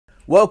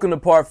Welcome to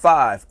part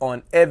 5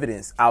 on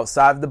evidence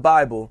outside of the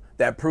Bible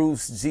that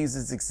proves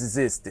Jesus'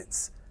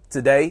 existence.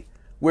 Today,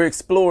 we're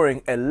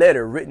exploring a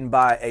letter written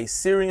by a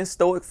Syrian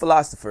Stoic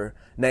philosopher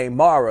named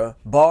Mara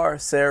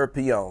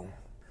Bar-Serapion.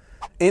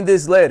 In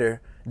this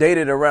letter,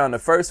 dated around the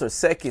 1st or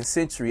 2nd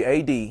century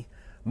AD,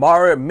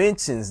 Mara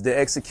mentions the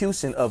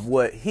execution of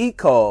what he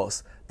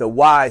calls the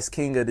wise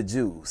king of the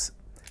Jews.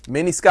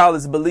 Many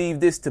scholars believe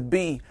this to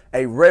be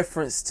a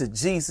reference to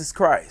Jesus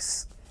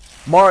Christ.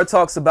 Mara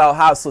talks about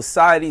how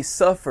societies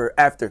suffer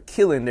after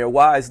killing their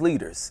wise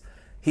leaders.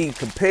 He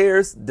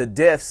compares the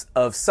deaths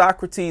of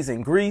Socrates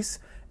in Greece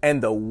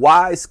and the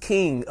wise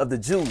king of the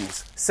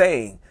Jews,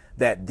 saying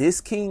that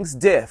this king's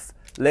death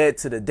led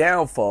to the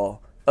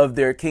downfall of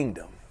their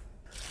kingdom.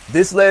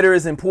 This letter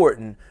is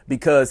important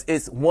because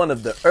it's one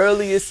of the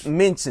earliest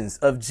mentions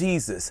of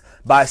Jesus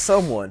by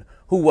someone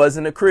who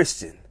wasn't a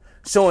Christian,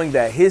 showing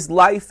that his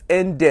life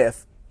and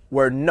death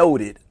were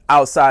noted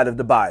outside of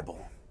the Bible.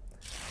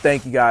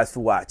 Thank you guys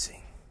for watching.